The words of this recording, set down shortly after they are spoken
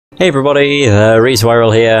Hey everybody, the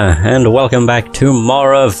Reeswirl here, and welcome back to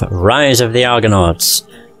more of Rise of the Argonauts.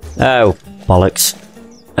 Oh, bollocks.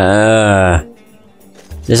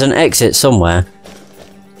 There's an exit somewhere.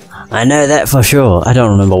 I know that for sure. I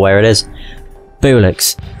don't remember where it is.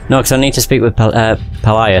 Boolix. No, because I need to speak with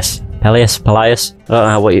Pelias. Pelias? I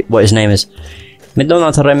don't know what his name is. I do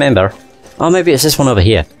not remember. Oh, maybe it's this one over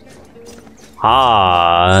here.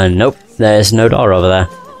 Ah, nope. There's no door over there.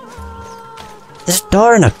 There's a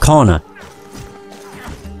door in a corner.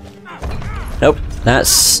 Nope, that's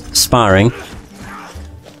sparring.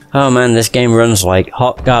 Oh man, this game runs like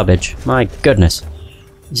hot garbage. My goodness.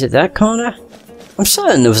 Is it that corner? I'm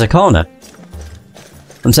certain there was a corner.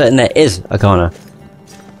 I'm certain there is a corner.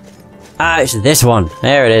 Ah, it's this one.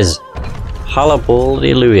 There it is.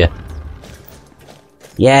 Hallelujah.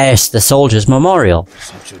 Yes, the soldier's memorial.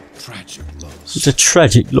 Such a tragic loss. It's a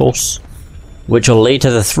tragic loss. Which will lead to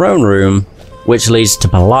the throne room, which leads to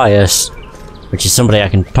Pelias, which is somebody I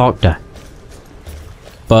can talk to.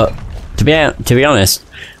 But to be honest,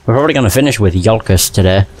 we're probably going to finish with Iolcus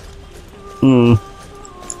today.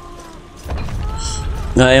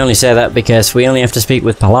 I only say that because we only have to speak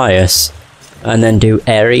with Pelias and then do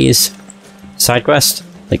Ares side quest,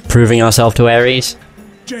 like proving ourselves to Ares.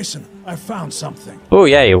 Jason, I found something. Oh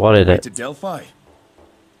yeah, what is it? To Delphi?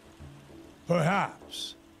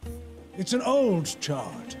 Perhaps. It's an old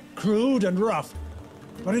chart, crude and rough,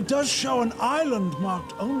 but it does show an island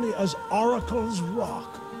marked only as Oracle's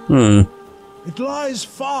Rock. It lies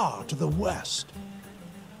far to the west.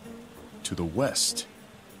 To the west?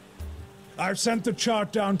 I've sent the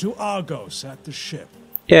chart down to Argos at the ship.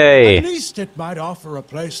 Yay! At least it might offer a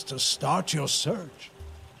place to start your search.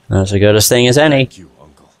 That's the goodest thing as any. Thank you,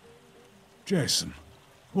 Uncle. Jason,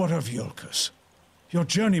 what of Iolcus? Your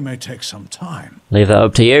journey may take some time. Leave that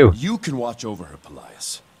up to you. You can watch over her,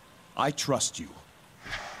 Pelias. I trust you.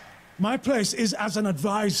 My place is as an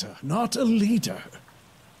advisor, not a leader.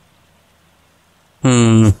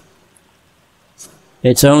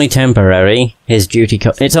 It's only temporary. His duty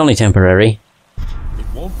it's only temporary. It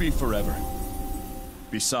won't be forever.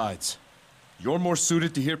 Besides, you're more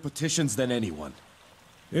suited to hear petitions than anyone.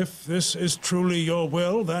 If this is truly your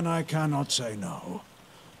will, then I cannot say no.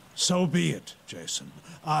 So be it, Jason.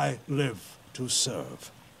 I live to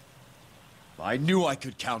serve. I knew I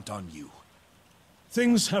could count on you.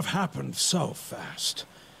 Things have happened so fast.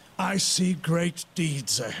 I see great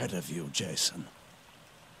deeds ahead of you, Jason.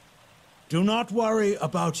 Do not worry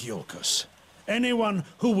about Iolcus. Anyone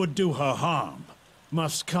who would do her harm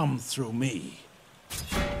must come through me.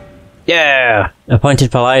 Yeah!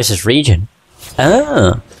 Appointed Pelias' region.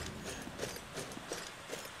 Ah!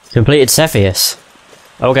 Completed Cepheus.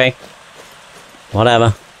 Okay.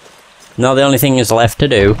 Whatever. Now the only thing is left to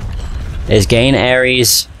do is gain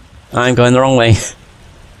Ares. I'm going the wrong way.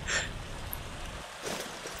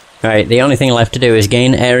 Right, the only thing left to do is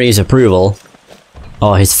gain Ares' approval.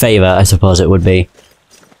 Or his favour, I suppose it would be.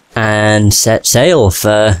 And set sail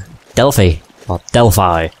for Delphi. Or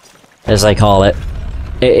Delphi, as they call it.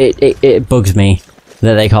 It bugs me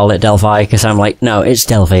that they call it Delphi, because I'm like, no, it's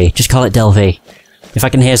Delphi. Just call it Delphi. If I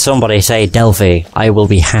can hear somebody say Delphi, I will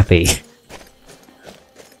be happy.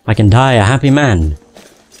 I can die a happy man.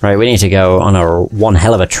 Right, we need to go on one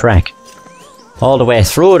hell of a trek. All the way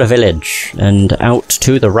through the village, and out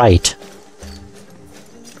to the right.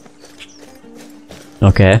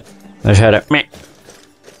 Okay, I just heard a meh.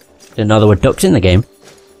 Didn't know there were ducks in the game.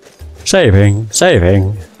 Saving.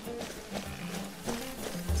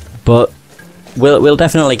 But we'll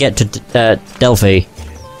definitely get to Delphi.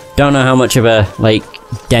 Don't know how much of a, like,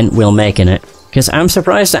 dent we'll make in it. Because I'm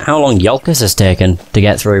surprised at how long Iolcus has taken to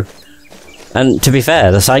get through. And to be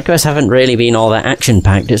fair, the side quests haven't really been all that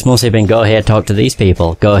action-packed. It's mostly been go here, talk to these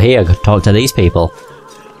people. Go here, talk to these people.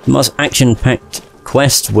 The most action-packed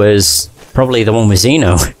quest was probably the one with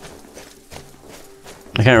Zeno. I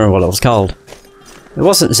can't remember what it was called. It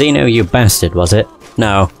wasn't Zeno, you bastard, was it?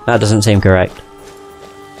 No, that doesn't seem correct.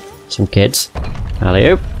 Some kids.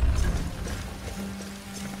 Alley-oop.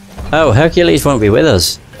 Oh, Hercules won't be with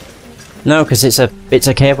us. No, because it's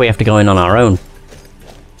a cave we have to go in on our own.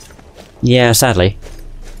 Yeah, sadly.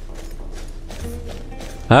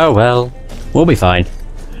 Oh well, we'll be fine.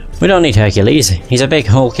 We don't need Hercules. He's a big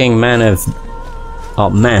hulking man of...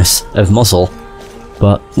 or mass of muscle.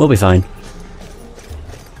 But we'll be fine.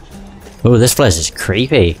 Oh, this place is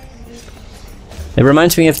creepy. It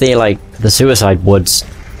reminds me of the suicide woods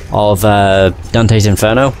of Dante's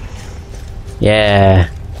Inferno. Yeah.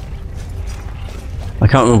 I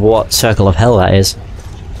can't remember what circle of hell that is.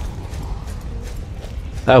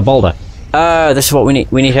 Oh, boulder. Oh, this is what we need.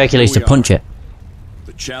 We need Hercules to punch it.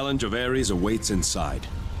 The challenge of Ares awaits inside.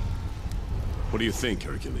 What do you think,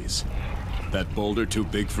 Hercules? That boulder too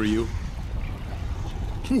big for you?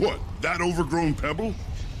 What, that overgrown pebble?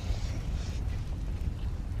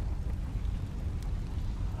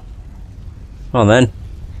 Come on then.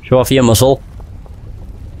 Show off your muscle.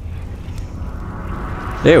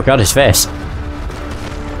 Ew, got his face.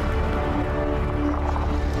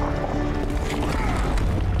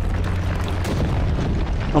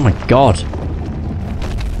 Oh my god.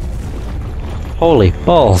 Holy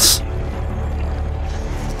balls.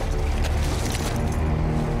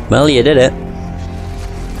 Well, you did it.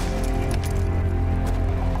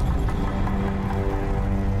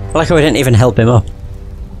 I like how we didn't even help him up.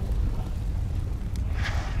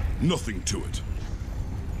 Nothing to it.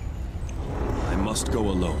 I must go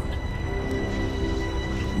alone.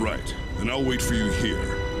 Right, then I'll wait for you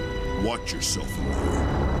here. Watch yourself in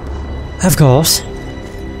there. Of course.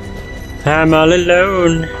 I'm all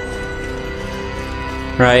alone.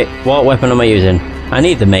 Right, what weapon am I using? I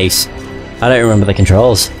need the mace. I don't remember the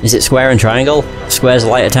controls. Is it square and triangle? Square's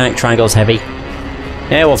light attack, triangle's heavy.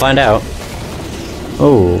 Yeah, we'll find out.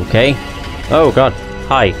 Oh, okay. Oh god.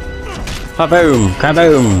 Hi. Kaboom!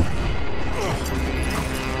 Kaboom!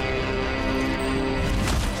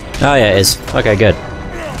 Oh yeah, it is. Okay, good.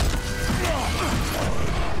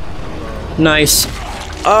 Nice.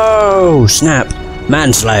 Oh, snap.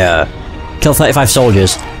 Manslayer. Kill 35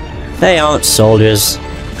 soldiers. They aren't soldiers.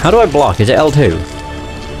 How do I block? Is it L2?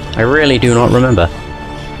 I really do not remember.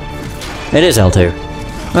 It is L2.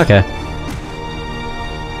 Okay.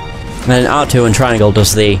 And then R2 and triangle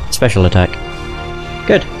does the special attack.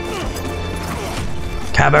 Good.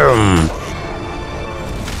 Kaboom!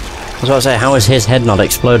 I was about to say, how has his head not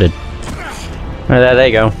exploded? Right there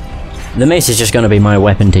you go. The mace is just going to be my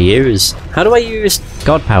weapon to use. How do I use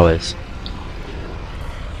god powers?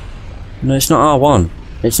 No, it's not R1.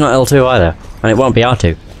 It's not L2 either. And it won't be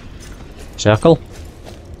R2. Circle?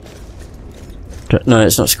 No,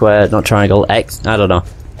 it's not square, not triangle. X? I don't know.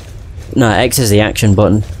 No, X is the action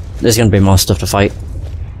button. There's going to be more stuff to fight.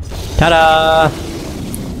 Ta-da!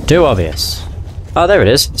 Too obvious. Oh, there it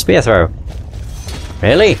is. Spear throw.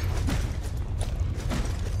 Really?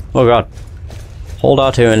 Oh god. Hold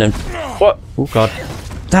R2 and then... What? Oh god.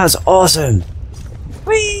 That's awesome!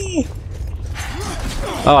 Whee!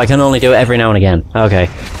 Oh, I can only do it every now and again. Okay.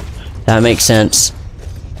 That makes sense.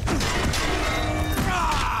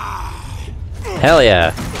 Hell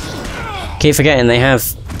yeah. Keep forgetting they have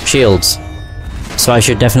shields. So I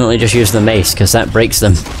should definitely just use the mace, because that breaks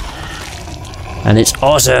them. And it's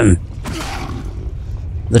awesome!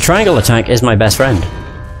 The triangle attack is my best friend.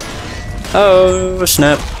 Oh,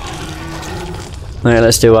 snap. Alright,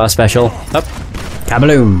 let's do our special. Up.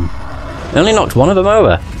 Kabaloom! I only knocked one of them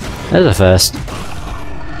over. There's a first.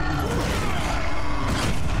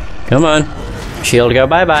 Come on. Shield go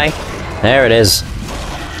bye-bye. There it is.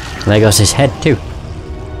 There goes his head too.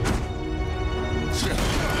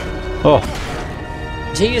 Oh.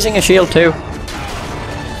 Is he using a shield too?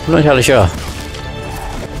 I'm not entirely sure.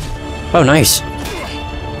 Oh, nice.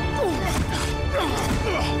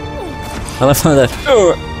 I love how the...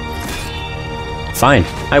 Fine.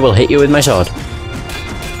 I will hit you with my sword.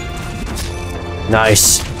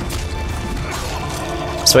 Nice.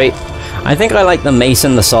 Sweet. I think I like the mace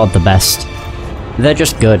and the sword the best. They're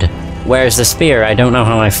just good. Whereas the spear, I don't know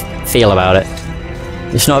how I feel about it.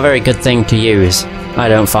 It's not a very good thing to use, I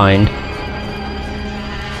don't find.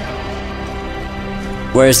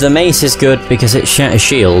 Whereas the mace is good because it shatters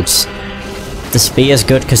shields. The spear's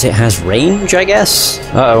good because it has range, I guess?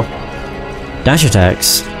 Uh-oh. Dash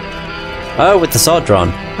attacks. Oh, with the sword drawn.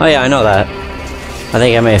 Oh yeah, I know that. I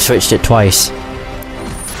think I may have switched it twice.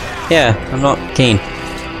 Yeah, I'm not keen.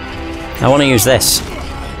 I want to use this.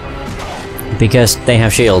 Because they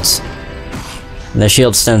have shields. And their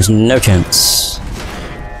shield stands no chance.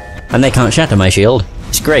 And they can't shatter my shield.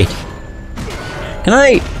 It's great. Can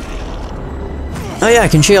I... Oh yeah, I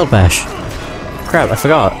can shield bash. Crap, I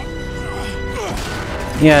forgot.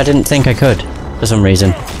 Yeah, I didn't think I could, for some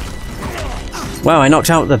reason. Wow, I knocked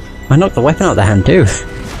the weapon out of the hand too.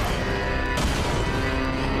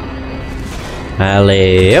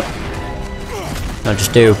 Alley up. I'll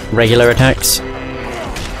just do regular attacks.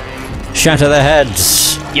 Shatter their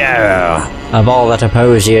heads! Yeah! Of all that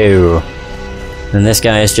oppose you. And this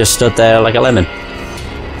guy has just stood there like a lemon.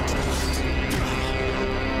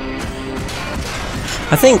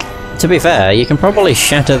 I think, to be fair, you can probably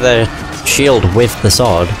shatter the shield with the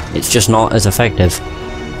sword. It's just not as effective.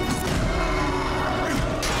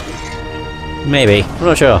 Maybe. I'm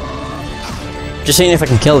not sure. Just seeing if I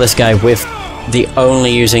can kill this guy with the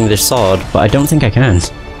only using the sword, but I don't think I can.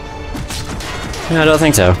 Yeah, I don't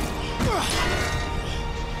think so.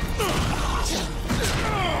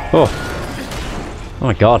 Oh. Oh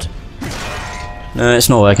my god. No, it's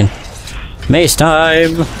not working. Mace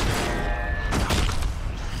time!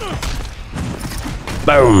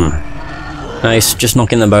 Boom! Nice, just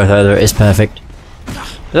knocking them both over is perfect.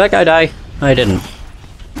 Did that guy die? No, he didn't.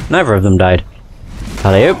 Neither of them died.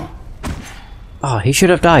 Alley-oop. Oh, he should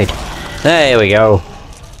have died. There we go.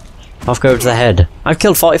 Off goes the head. I've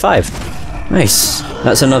killed 45. Nice.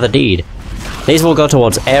 That's another deed. These will go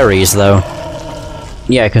towards Ares, though.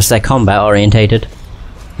 Yeah, because they're combat orientated.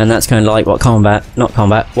 And that's kind of like what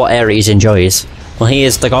what Ares enjoys. Well, he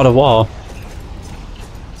is the god of war.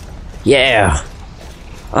 Yeah!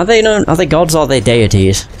 Are they gods or are they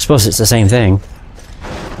deities? I suppose it's the same thing.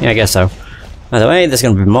 Yeah, I guess so. By the way, there's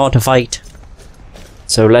going to be more to fight.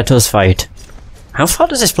 So let us fight. How far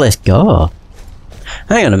does this place go?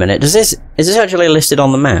 Hang on a minute, is this actually listed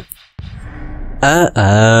on the map?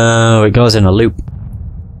 It goes in a loop.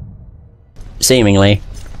 Seemingly.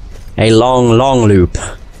 A long, long loop.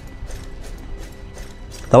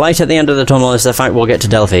 The light at the end of the tunnel is the fact we'll get to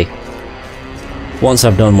Delphi. Once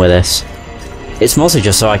I've done with this. It's mostly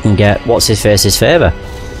just so I can get what's-his-face's favour.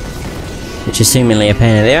 Which is seemingly a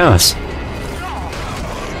pain in the arse.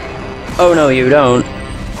 Oh no, you don't.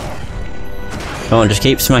 Come on, just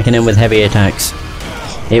keep smacking him with heavy attacks.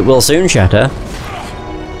 It will soon shatter.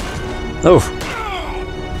 Oh.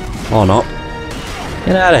 Or not.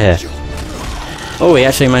 Get out of here. Oh, he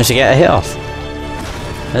actually managed to get a hit off.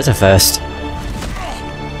 There's a first.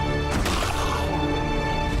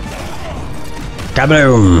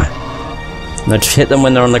 Kaboom! Now just hit them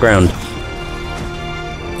when they're on the ground.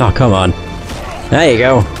 Oh, come on. There you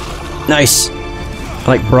go. Nice. I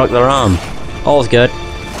like broke their arm. All's good.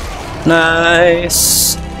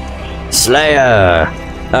 Nice. Slayer.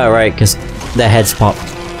 Oh, right, because their heads pop.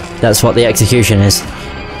 That's what the execution is.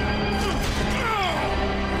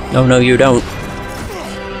 Oh, no, you don't.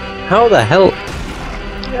 How the hell?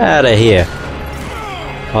 Get out of here.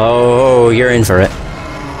 Oh, you're in for it.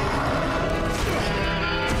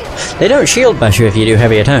 They don't shield bash you if you do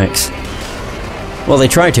heavy attacks. Well, they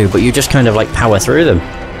try to, but you just kind of like power through them.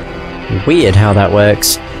 Weird how that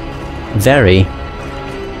works. Very.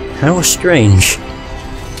 How strange.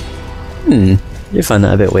 I do find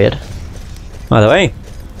that a bit weird. By the way,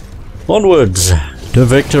 onwards to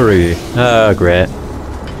victory. Oh, great.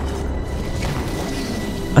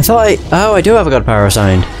 Oh, I do have a god power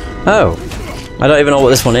assigned. Oh. I don't even know what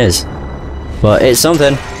this one is. But it's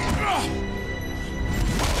something.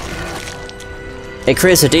 It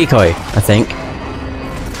creates a decoy, I think.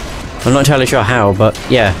 I'm not entirely sure how, but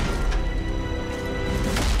yeah.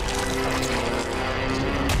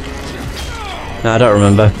 No, I don't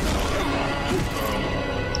remember.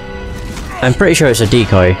 I'm pretty sure it's a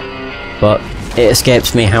decoy, but it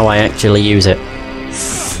escapes me how I actually use it.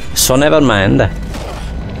 So never mind.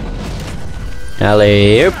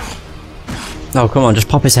 Alley-oop. Oh, come on, just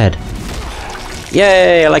pop his head.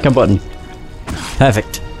 Yay, I like a button.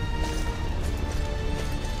 Perfect.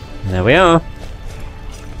 There we are.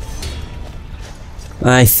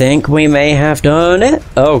 I think we may have done it.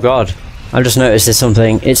 Oh god. I've just noticed there's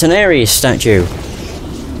something. It's an Ares statue.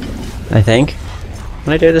 I think.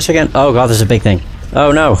 Can I do this again? Oh god, there's a big thing.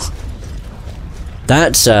 Oh no.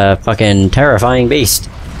 That's a fucking terrifying beast.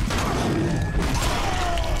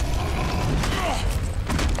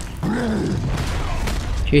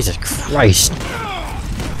 Jesus Christ.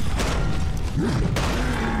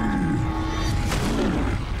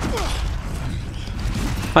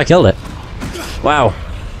 I killed it. Wow.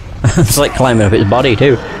 It's like climbing up its body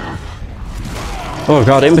too. Oh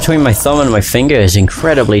god, in between my thumb and my finger is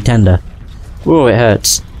incredibly tender. Ooh, it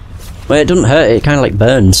hurts. Well, it doesn't hurt, it kind of like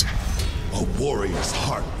burns. A warrior's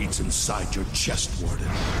heart beats inside your chest, Warden.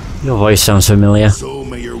 Your voice sounds familiar. So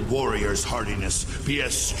may your warrior's hardiness be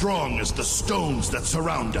as strong as the stones that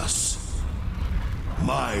surround us.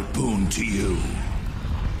 My boon to you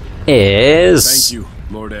is... Thank you,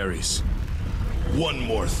 Lord Ares. One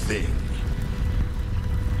more thing.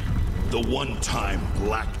 The one-time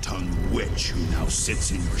black-tongued witch who now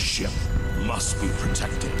sits in your ship must be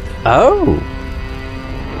protected. Oh.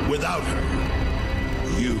 Without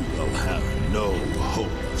her, you will have no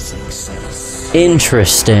hope of success.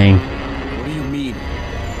 Interesting. What do you mean?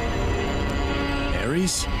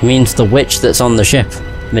 Ares? It means the witch that's on the ship.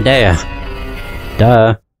 Medea.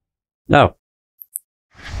 Duh. No.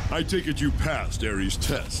 I take it you passed Ares'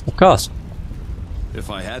 test. Of course. If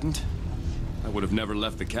I hadn't, I would have never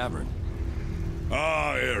left the cavern.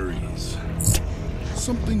 Ah, Ares.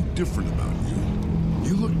 Something different about you.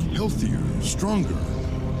 You look healthier, stronger.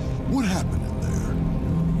 What happened in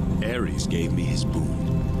there? Ares gave me his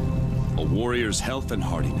boon. A warrior's health and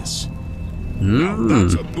hardiness. Now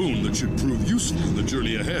that's a boon that should prove useful in the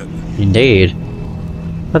journey ahead. Indeed.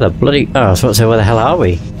 Where the bloody... Oh, I was about to say, where the hell are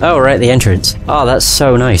we? Oh, right, the entrance. Oh, that's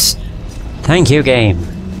so nice. Thank you, game,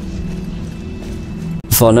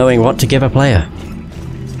 for knowing what to give a player.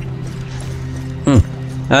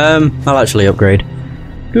 I'll actually upgrade.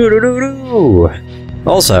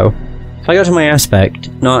 Also, if I go to my aspect,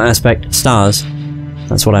 not aspect, stars,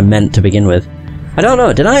 that's what I meant to begin with. I don't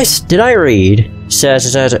know, did I read?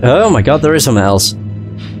 Oh my god, there is something else.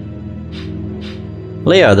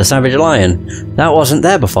 Leo, the Savage Lion. That wasn't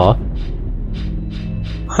there before.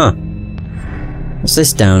 Huh. What's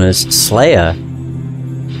this down as? Slayer.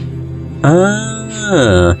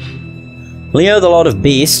 Ah. Leo, the Lord of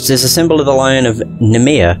Beasts, is a symbol of the Lion of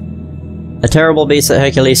Nemea, a terrible beast that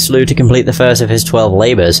Hercules slew to complete the first of his 12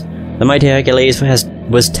 labours. The mighty Hercules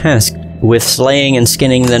was tasked with slaying and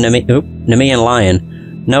skinning the Nemean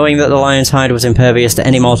lion. Knowing that the lion's hide was impervious to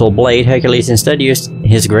any mortal blade, Hercules instead used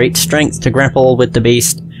his great strength to grapple with the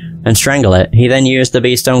beast and strangle it. He then used the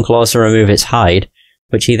beast's own claws to remove its hide,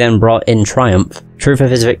 which he then brought in triumph. Proof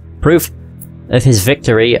of his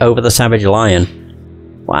victory over the savage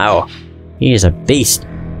lion. Wow. He is a beast.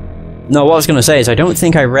 No, what I was going to say is I don't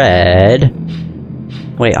think I read...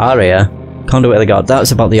 Wait, Aria. Conduit of the God.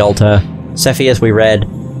 That's about the altar. Cepheus we read.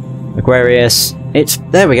 Aquarius. It's...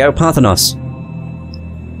 There we go, Parthenos.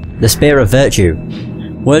 The Spear of Virtue.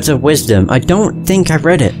 Words of Wisdom. I don't think I've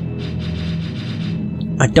read it.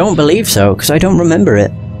 I don't believe so, because I don't remember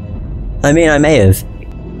it. I mean, I may have.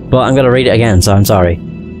 But I'm going to read it again, so I'm sorry.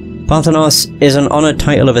 Parthenos is an honoured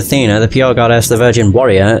title of Athena, the pure goddess, the virgin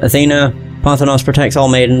warrior. Athena, Parthenos protects all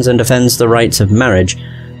maidens and defends the rights of marriage.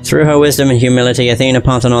 Through her wisdom and humility, Athena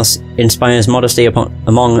Parthenos inspires modesty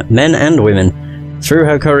among men and women. Through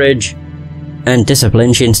her courage and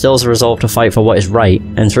discipline, she instills the resolve to fight for what is right,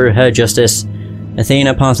 and through her justice,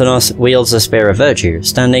 Athena Parthenos wields the Spear of Virtue,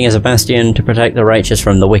 standing as a bastion to protect the righteous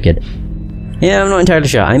from the wicked. Yeah, I'm not entirely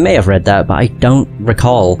sure. I may have read that, but I don't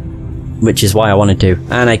recall, which is why I wanted to,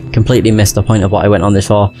 and I completely missed the point of what I went on this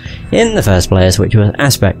for in the first place, which was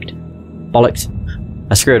aspect. Bollocks.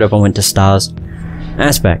 I screwed up and went to stars.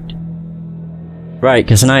 Aspect. Right,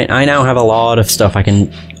 because I now have a lot of stuff I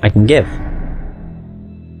can give.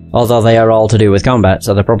 Although they are all to do with combat,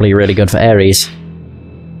 so they're probably really good for Ares.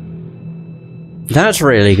 That's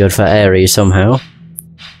really good for Ares somehow.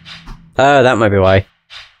 Oh, that might be why.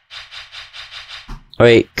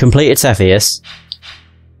 Wait, completed Cepheus.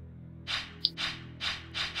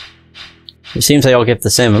 It seems they all give the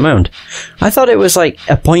same amount. I thought it was like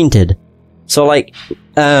appointed. So like,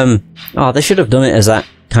 oh, they should have done it as that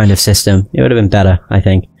kind of system. It would have been better, I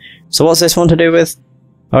think. So what's this one to do with?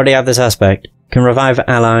 I already have this aspect. Can revive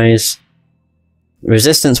allies.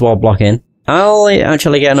 Resistance while blocking. I'll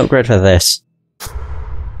actually get an upgrade for this.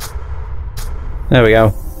 There we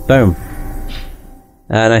go. Boom.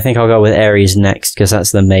 And I think I'll go with Ares next, because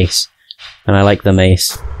that's the mace. And I like the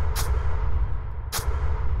mace.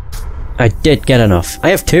 I did get enough. I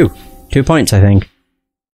have 2. 2 points, I think.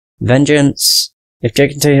 Vengeance. If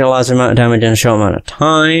Jake can take a large amount of damage in a short amount of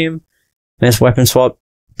time. Miss weapon swap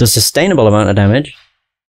does sustainable amount of damage.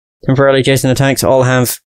 Temporarily adjacent attacks all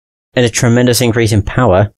have a tremendous increase in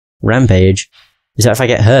power. Rampage. Is that if I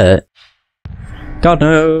get hurt? God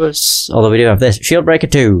knows. Although we do have this. Shield Breaker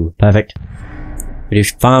 2. Perfect. We do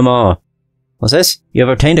far more. What's this? You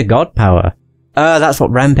have obtained a god power. That's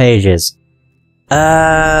what Rampage is.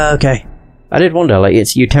 Okay. I did wonder, like,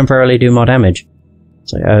 it's you temporarily do more damage.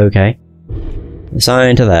 So, okay.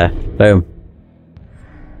 Assign to there. Boom.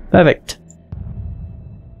 Perfect.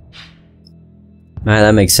 Right,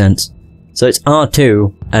 that makes sense. So it's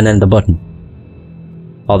R2 and then the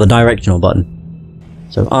button. Or the directional button.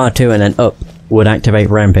 So R2 and then up would activate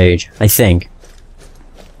Rampage, I think.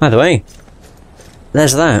 By the way,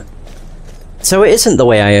 there's that. So it isn't the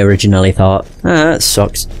way I originally thought. Ah, that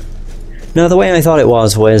sucks. No, the way I thought it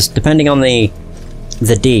was depending on the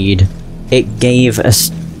deed, it gave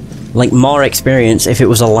us like more experience if it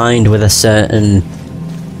was aligned with a certain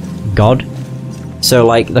god. So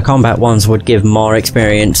like the combat ones would give more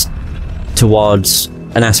experience towards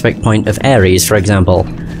an aspect point of Ares, for example,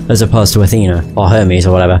 as opposed to Athena or Hermes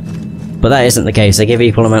or whatever. But that isn't the case. They give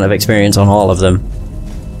equal amount of experience on all of them.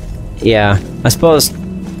 Yeah, I suppose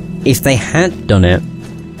if they had done it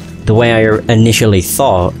the way I initially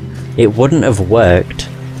thought, it wouldn't have worked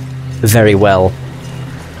very well.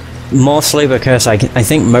 Mostly because I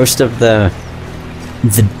think most of the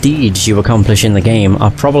deeds you accomplish in the game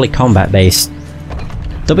are probably combat based.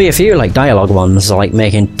 There'll be a few like dialogue ones, like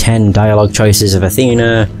making 10 dialogue choices of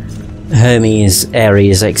Athena, Hermes,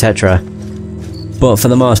 Ares, etc. but for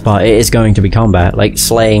the most part it is going to be combat, like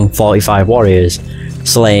slaying 45 warriors,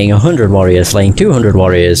 slaying 100 warriors, slaying 200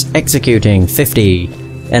 warriors, executing 50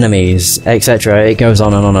 enemies, etc. It goes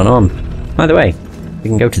on and on and on. By the way, we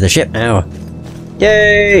can go to the ship now.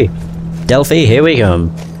 Yay! Delphi, here we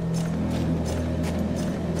come.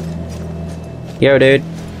 Yo, dude.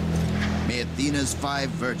 May Athena's 5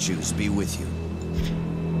 virtues be with you.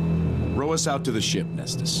 Row us out to the ship,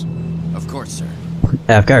 Nestus. Of course, sir.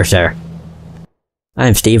 Of course, sir.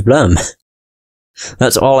 I'm Steve Blum.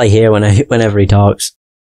 That's all I hear whenever he talks.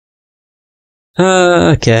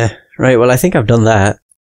 Okay. Right, well I think I've done that.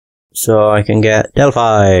 So I can get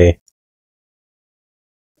Delphi.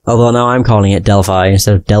 Although now I'm calling it Delphi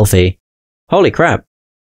instead of Delphi. Holy crap.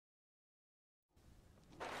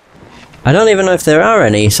 I don't even know if there are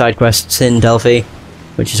any side quests in Delphi,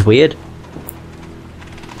 which is weird.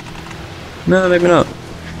 No, maybe not.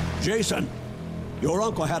 Jason, your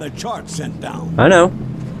uncle had a chart sent down. I know.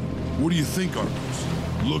 What do you think, Argonauts?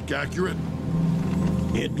 Look accurate?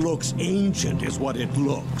 It looks ancient is what it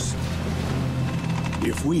looks.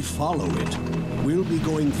 If we follow it, we'll be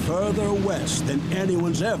going further west than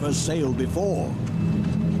anyone's ever sailed before.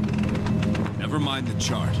 Never mind the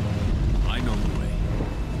chart. I know the way.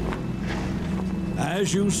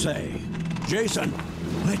 As you say. Jason,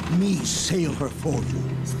 let me sail her for you.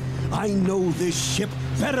 I know this ship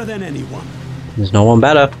better than anyone. There's no one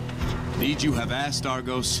better. Need you have asked,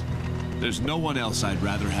 Argos? There's no one else I'd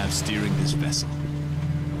rather have steering this vessel.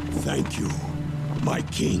 Thank you, my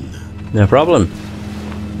king. No problem.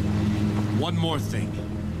 One more thing.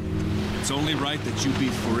 It's only right that you be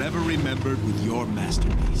forever remembered with your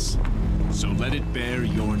masterpiece. So let it bear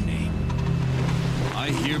your name. I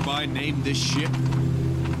hereby name this ship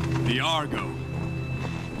the Argo.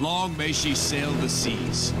 Long may she sail the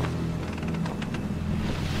seas.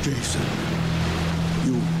 Jason,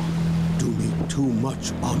 you do me too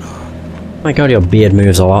much honor. My god, your beard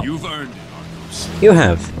moves a lot. You've earned it, Argos. You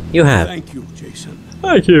have. You have. Thank you, Jason.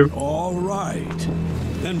 Thank you. All right.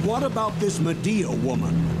 Then what about this Medea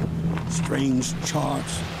woman? Strange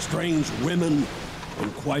charts, strange women,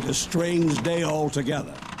 and quite a strange day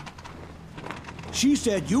altogether. She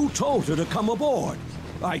said you told her to come aboard.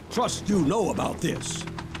 I trust you know about this.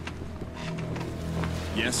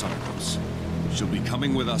 Yes, Argos. She'll be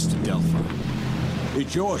coming with us to Delphi.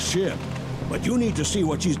 It's your ship, but you need to see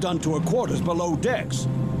what she's done to her quarters below decks.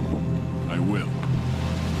 I will.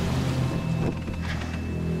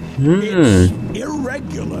 It's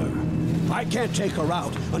irregular. I can't take her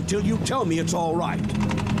out until you tell me it's all right.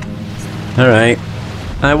 Alright.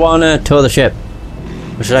 I wanna tour the ship.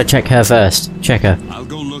 Or should I check her first? Check her. I'll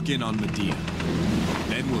go look in on Medea.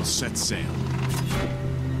 Then we'll set sail.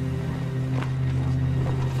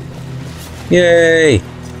 Yay!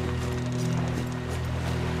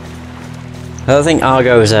 I don't think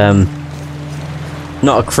Argo's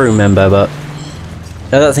not a crew member, but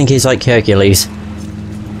I don't think he's like Hercules.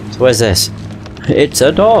 So where's this? It's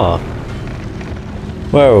a door!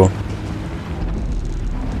 Whoa.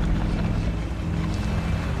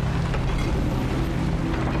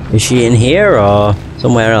 Is she in here or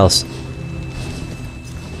somewhere else?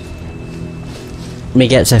 Me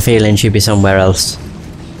gets a feeling she'd be somewhere else.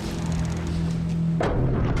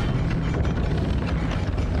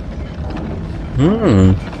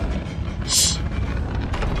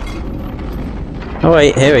 Oh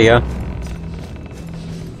wait, here we go.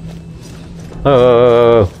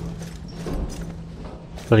 Oh,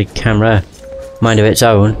 bloody camera, mind of its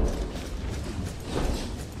own.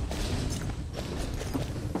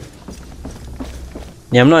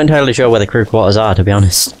 Yeah, I'm not entirely sure where the crew quarters are, to be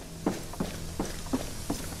honest.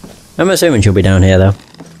 I'm assuming she'll be down here, though.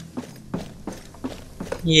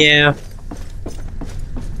 Yeah.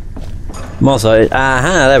 More so,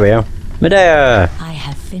 aha, there we go. Medea! I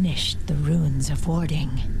have finished the runes of warding.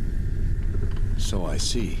 So I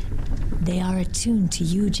see. They are attuned to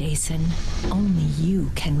you, Jason. Only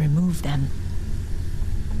you can remove them.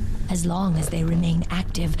 As long as they remain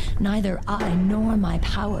active, neither I nor my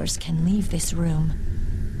powers can leave this room.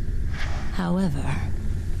 However,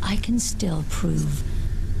 I can still prove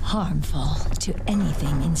harmful to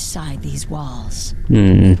anything inside these walls.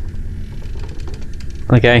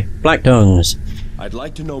 Okay, Black Tongues. I'd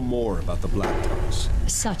like to know more about the Black Tongues.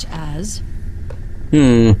 Such as?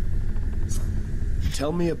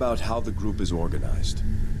 Tell me about how the group is organized.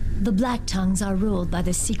 The Black Tongues are ruled by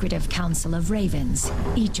the secretive Council of Ravens,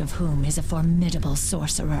 each of whom is a formidable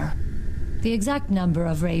sorcerer. The exact number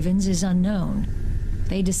of ravens is unknown.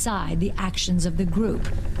 They decide the actions of the group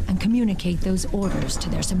and communicate those orders to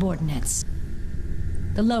their subordinates.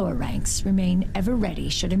 The lower ranks remain ever ready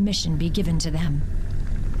should a mission be given to them.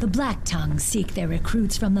 The Black Tongues seek their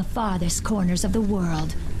recruits from the farthest corners of the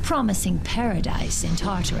world, promising paradise in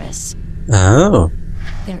Tartarus. Oh.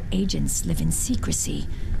 Their agents live in secrecy,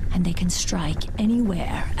 and they can strike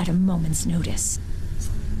anywhere at a moment's notice.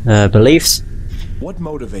 Beliefs? What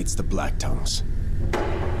motivates the Black Tongues?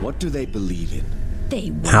 What do they believe in? They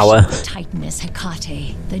worship Power. the Titaness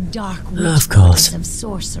Hecate, the dark witch Of course. goddess of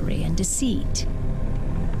sorcery and deceit.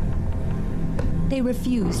 They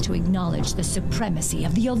refuse to acknowledge the supremacy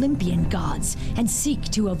of the Olympian gods and seek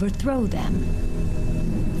to overthrow them.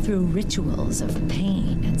 Through rituals of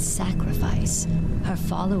pain and sacrifice, her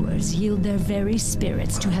followers yield their very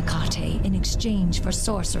spirits to Hecate in exchange for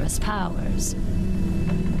sorcerous powers.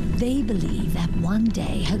 They believe that one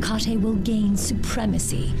day Hecate will gain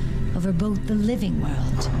supremacy over both the living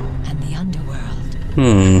world and the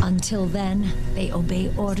underworld. Until then, they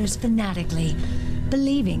obey orders fanatically,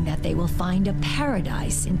 believing that they will find a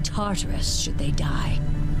paradise in Tartarus should they die.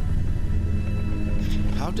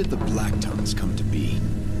 How did the Black Tongues come to be?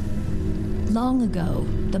 Long ago,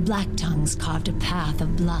 the Black Tongues carved a path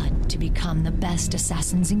of blood to become the best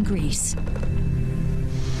assassins in Greece.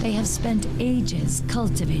 They have spent ages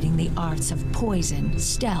cultivating the arts of poison,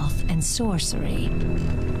 stealth, and sorcery.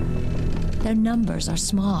 Their numbers are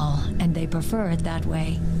small, and they prefer it that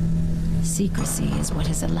way. Secrecy is what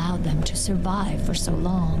has allowed them to survive for so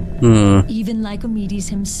long. Even Lycomedes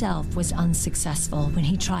himself was unsuccessful when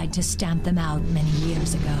he tried to stamp them out many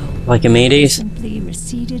years ago. Lycomedes? They simply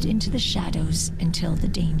receded into the shadows until the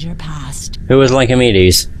danger passed. Who was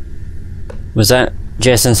Lycomedes? Was that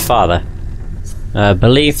Jason's father?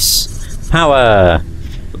 Beliefs? Power!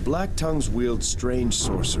 The Black Tongues wield strange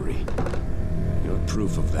sorcery. You're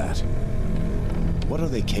proof of that. What are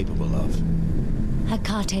they capable of?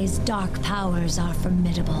 Hecate's dark powers are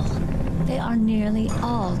formidable. They are nearly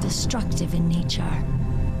all destructive in nature.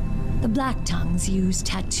 The Black Tongues use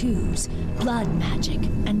tattoos, blood magic,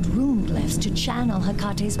 and rune glyphs to channel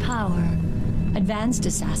Hecate's power. Advanced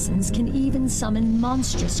assassins can even summon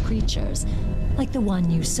monstrous creatures, like the one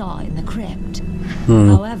you saw in the crypt.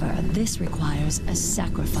 However, this requires a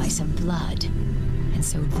sacrifice of blood, and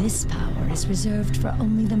so this power is reserved for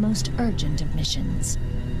only the most urgent of missions.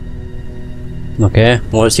 Okay,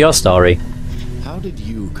 what's your story? How did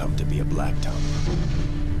you come to be a Black Tongue?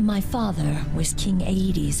 My father was King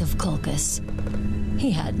Aedes of Iolcus.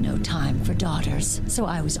 He had no time for daughters, so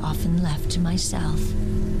I was often left to myself.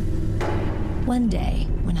 One day,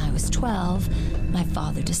 when I was 12, my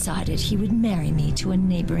father decided he would marry me to a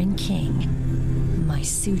neighboring king. My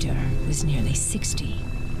suitor was nearly 60.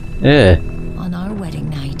 On our wedding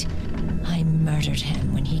night, I murdered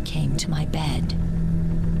him when he came to my bed.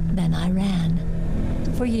 Then I ran.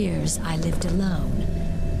 For years, I lived alone,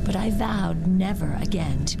 but I vowed never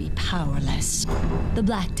again to be powerless. The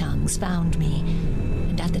Black Tongues found me,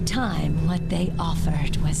 and at the time, what they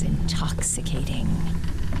offered was intoxicating.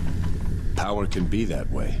 Power can be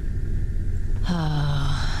that way.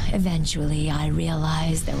 Eventually, I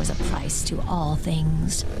realized there was a price to all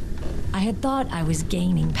things. I had thought I was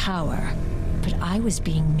gaining power, but I was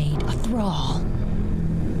being made a thrall.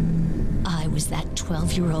 I was that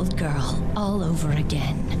 12-year-old girl all over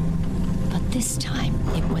again. But this time,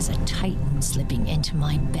 it was a titan slipping into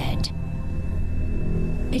my bed.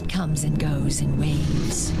 It comes and goes in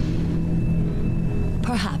waves.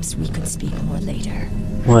 Perhaps we could speak more later.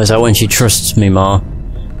 Well, is that when she trusts me more?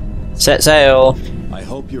 Set sail! I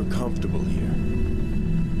hope you're comfortable here.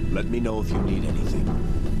 Let me know if you need anything.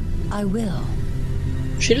 I will.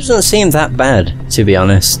 She doesn't seem that bad, to be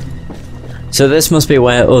honest. So this must be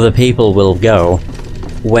where other people will go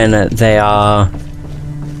when they are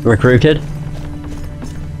recruited?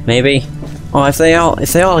 Maybe? Oh, if they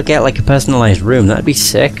all get like a personalized room, that'd be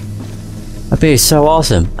sick. That'd be so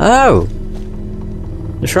awesome. Oh!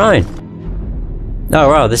 The shrine. Oh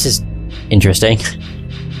wow, this is interesting.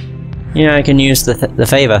 Yeah, I can use the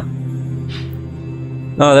favor.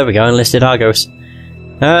 Oh, there we go, enlisted Argos.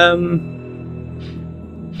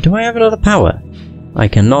 Do I have another power? I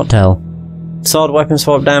cannot tell. Sword weapon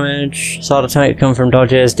swap damage, sword attack come from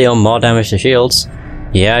dodges, deal more damage to shields.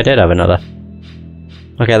 Yeah, I did have another.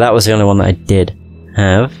 Okay, that was the only one that I did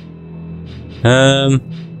have.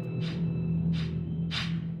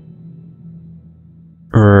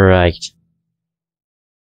 Right.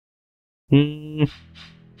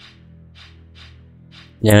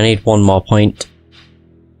 Yeah, I need one more point.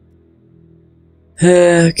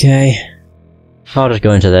 Okay. I'll just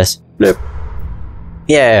go into this. Bloop.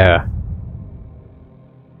 Yeah.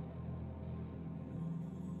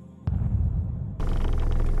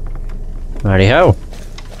 Righty-ho.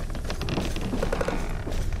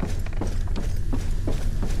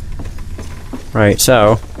 Right,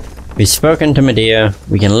 so We've spoken to Medea.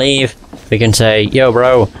 We can leave. We can say, yo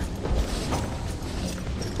bro.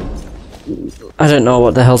 I don't know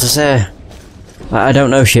what the hell to say. I don't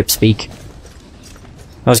know ship speak.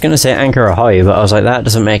 I was gonna say anchor ahoy, but I was like, that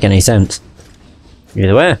doesn't make any sense.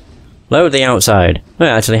 Either way. Load the outside. Oh, it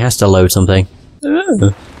actually has to load something.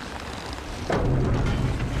 Oh.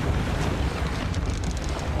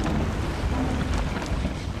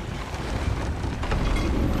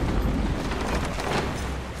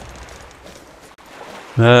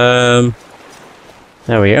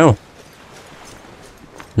 There we go.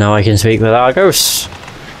 Now I can speak with Argos.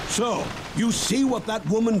 So, you see what that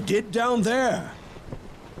woman did down there?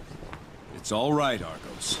 It's all right,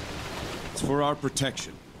 Argos. It's for our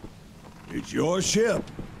protection. It's your ship.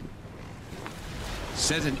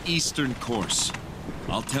 Set an eastern course.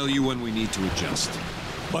 I'll tell you when we need to adjust.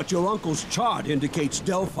 But your uncle's chart indicates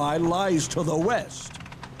Delphi lies to the west.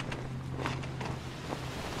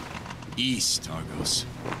 East, Argos.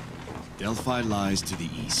 Delphi lies to the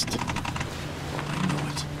east. I know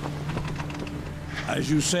it.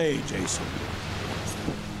 As you say, Jason.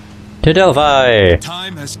 To Delphi!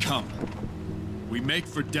 Time has come. We make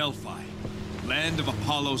for Delphi, land of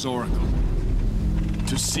Apollo's oracle.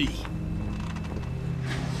 To sea.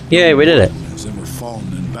 Yay, we did it. Has ever fallen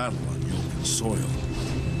in battle on Iolcus soil.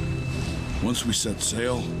 Once we set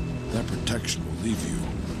sail, that protection will leave you.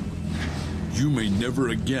 You may never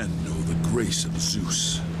again know the grace of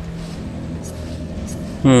Zeus.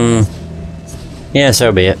 Yeah,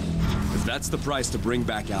 so be it. If that's the price to bring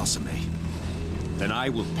back Alcime, then I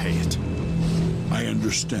will pay it. I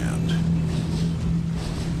understand.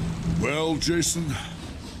 Well, Jason,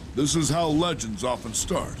 this is how legends often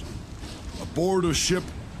start. Aboard a ship,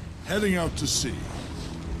 heading out to sea.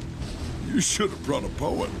 You should have brought a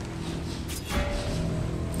poet.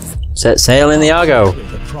 Set sail in the Argo.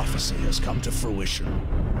 The prophecy has come to fruition.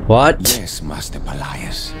 What? Yes, Master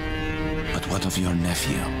Pelias. But what of your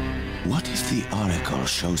nephew? What if the oracle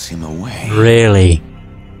shows him a way? Really?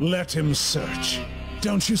 Let him search.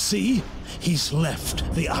 Don't you see? He's left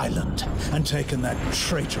the island and taken that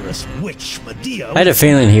traitorous witch Medea. I had a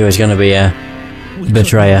feeling he was going to be a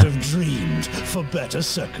betrayer. We could not have dreamed for better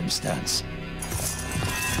circumstance.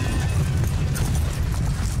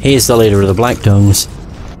 He's the leader of the Black Tongues.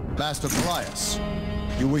 Master Pelias,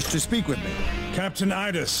 you wish to speak with me? Captain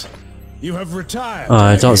Idus, you have retired. Oh,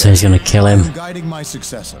 I don't say he's going to kill him. I'm guiding my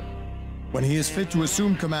successor. When he is fit to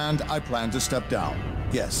assume command, I plan to step down.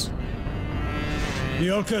 Yes.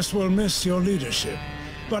 Iolcus will miss your leadership,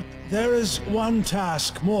 but there is one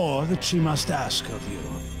task more that she must ask of you.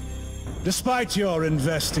 Despite your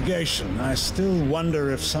investigation, I still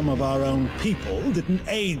wonder if some of our own people didn't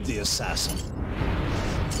aid the assassin.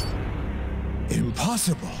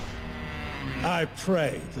 Impossible. I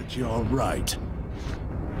pray that you're right.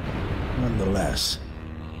 Nonetheless,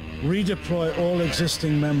 redeploy all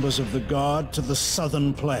existing members of the Guard to the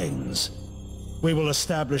southern plains. We will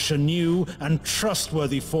establish a new and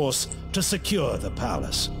trustworthy force to secure the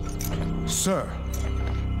palace. Sir,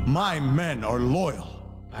 my men are loyal.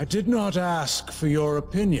 I did not ask for your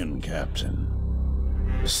opinion, Captain.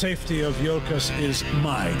 The safety of Iolcus is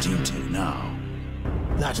my duty now.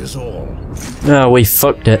 That is all. No, we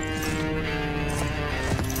fucked it.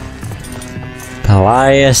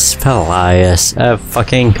 Pelias, of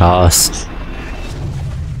fucking course.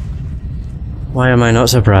 Why am I not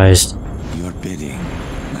surprised? Your bidding,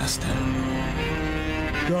 Master.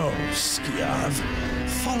 Go, Skiav.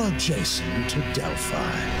 Follow Jason to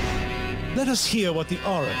Delphi. Let us hear what the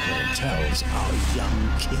oracle tells our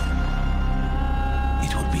young king.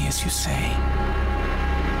 It will be as you say.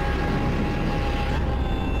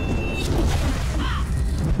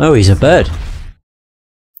 Oh, he's a bird.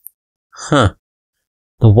 Huh.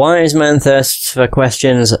 The wise man thirsts for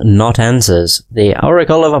questions, not answers. The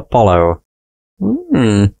Oracle of Apollo.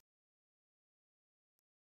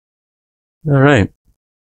 Alright.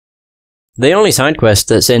 The only side quest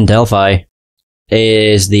that's in Delphi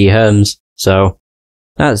is the Herms, so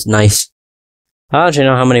that's nice. I don't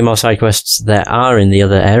know how many more side quests there are in the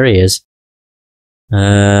other areas.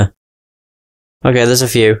 Okay, there's a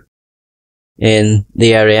few in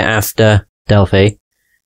the area after Delphi.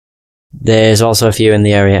 There's also a few in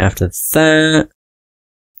the area after that.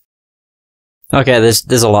 Okay,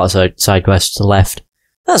 there's a lot of side quests left.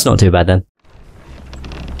 That's not too bad then.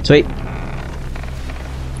 Sweet.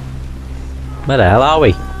 Where the hell are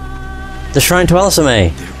we? The Shrine to Alcime!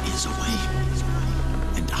 There is a way,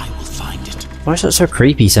 and I will find it. Why is that so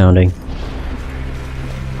creepy sounding?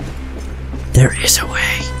 There is a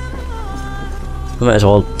way. I might as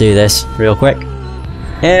well do this real quick.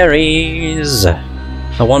 Ares!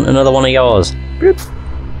 I want another one of yours. Boop.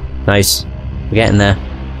 Nice. We're getting there.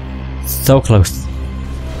 So close.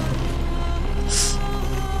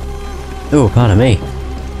 Oh, pardon me.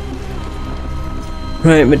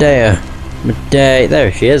 Right, Medea. Medea, there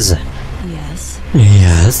she is. Yes.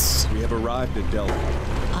 Yes. We have arrived at Delphi.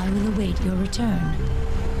 I will await your return.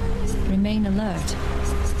 Remain alert.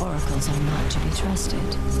 Oracles are not to be trusted.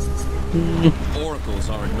 Oracles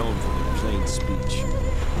aren't known for their plain speech.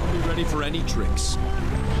 I'll be ready for any tricks.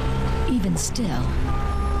 Even still,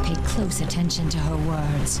 pay close attention to her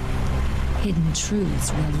words. Hidden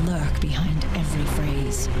truths will lurk behind every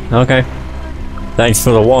phrase. Okay. Thanks for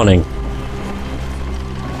the warning.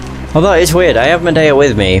 Although it's weird, I have Medea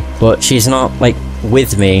with me, but she's not, like,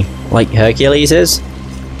 with me, like Hercules is.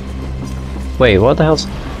 Wait, what the hell's...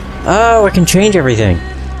 Oh, I can change everything!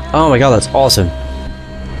 Oh my god, that's awesome.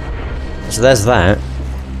 So there's that.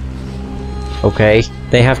 Okay,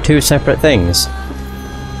 they have two separate things.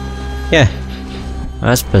 Yeah.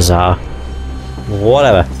 That's bizarre.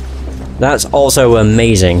 Whatever. That's also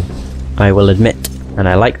amazing, I will admit, and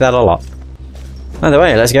I like that a lot. By the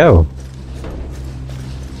way, let's go.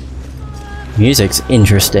 Music's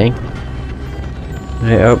interesting.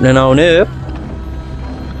 Right, opening on up.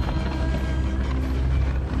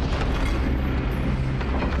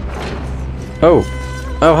 Oh.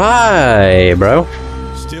 Oh, hi, bro.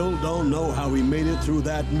 Still don't know how we made it through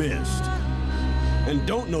that mist. And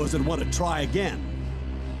don't know if it want to try again.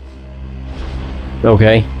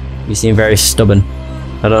 Okay. You seem very stubborn.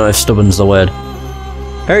 I don't know if stubborn's the word.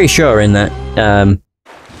 Very sure in that,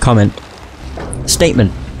 comment.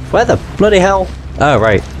 Statement. Where the bloody hell? Oh,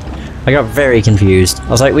 right. I got very confused. I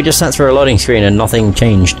was like, we just sat through a loading screen and nothing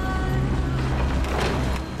changed.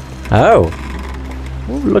 Oh.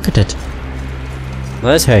 Oh, look at it.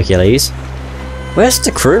 There's Hercules. Where's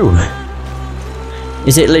the crew?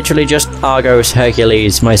 Is it literally just Argos,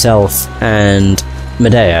 Hercules, myself, and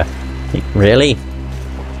Medea? Like, really?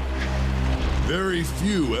 Very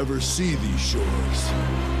few ever see these shores.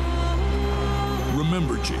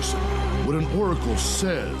 Remember, Jason, what an oracle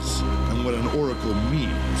says and what an oracle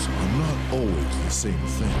means are not always the same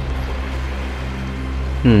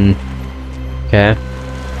thing. Okay.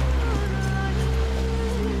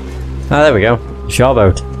 Ah, there we go.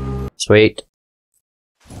 Shoreboat. Sweet.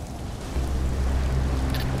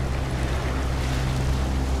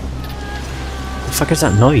 What the fuck is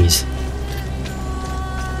that noise?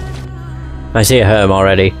 I see a herm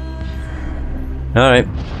already. Alright.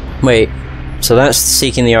 Wait. So that's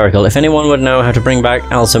seeking the oracle. If anyone would know how to bring back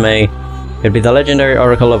Alcime, it'd be the legendary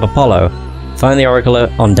oracle of Apollo. Find the oracle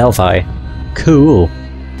on Delphi. Cool.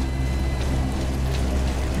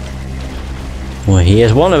 Well, he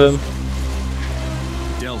is one of them.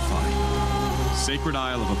 Delphi, sacred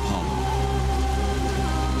isle of Apollo.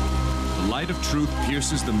 The light of truth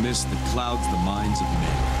pierces the mist that clouds the minds of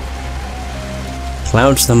men.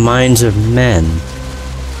 Clouds the minds of men.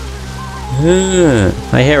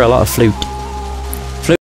 I hear a lot of flute.